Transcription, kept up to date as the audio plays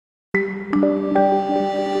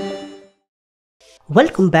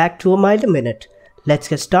Welcome back to a Mile a Minute. Let's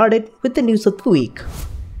get started with the news of the week.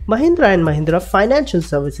 Mahindra and Mahindra Financial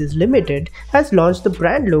Services Limited has launched the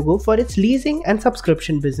brand logo for its leasing and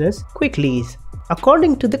subscription business, Quiklyz.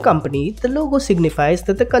 According to the company, the logo signifies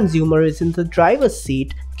that the consumer is in the driver's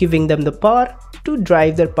seat, giving them the power to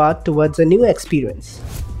drive their path towards a new experience.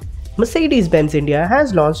 Mercedes-Benz India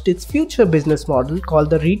has launched its future business model called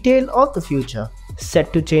the Retail of the Future.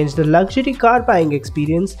 Set to change the luxury car buying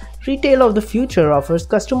experience, Retail of the Future offers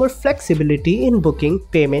customer flexibility in booking,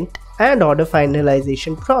 payment, and order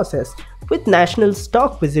finalization process with national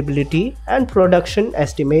stock visibility and production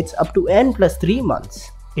estimates up to N+3 months.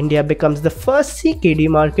 India becomes the first CKD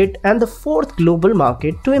market and the fourth global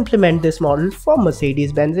market to implement this model for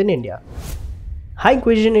Mercedes-Benz in India.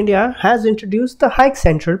 Hikvision India has introduced the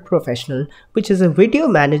Hikcentral Professional, which is a video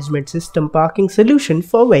management system parking solution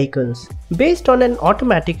for vehicles. Based on an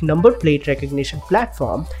automatic number plate recognition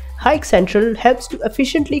platform, Hikcentral helps to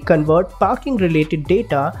efficiently convert parking-related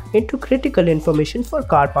data into critical information for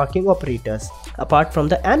car parking operators. Apart from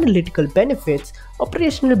the analytical benefits,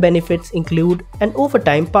 operational benefits include an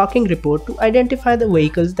overtime parking report to identify the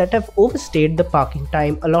vehicles that have overstayed the parking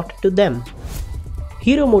time allotted to them.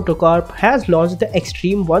 Hero MotoCorp has launched the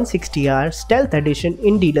Xtreme 160R Stealth Edition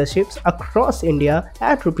in dealerships across India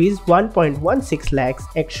at Rs 1.16 lakhs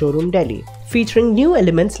ex-showroom Delhi. Featuring new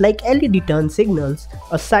elements like LED turn signals,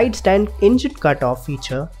 a side stand engine cutoff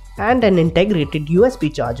feature, and an integrated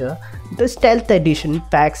USB charger, the Stealth Edition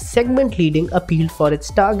packs segment-leading appeal for its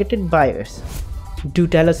targeted buyers. Do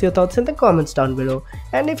tell us your thoughts in the comments down below,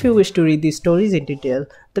 and if you wish to read these stories in detail,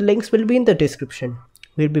 the links will be in the description.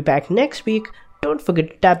 We'll be back next week. Don't forget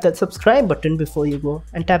to tap that subscribe button before you go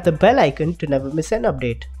and tap the bell icon to never miss an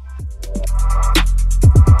update.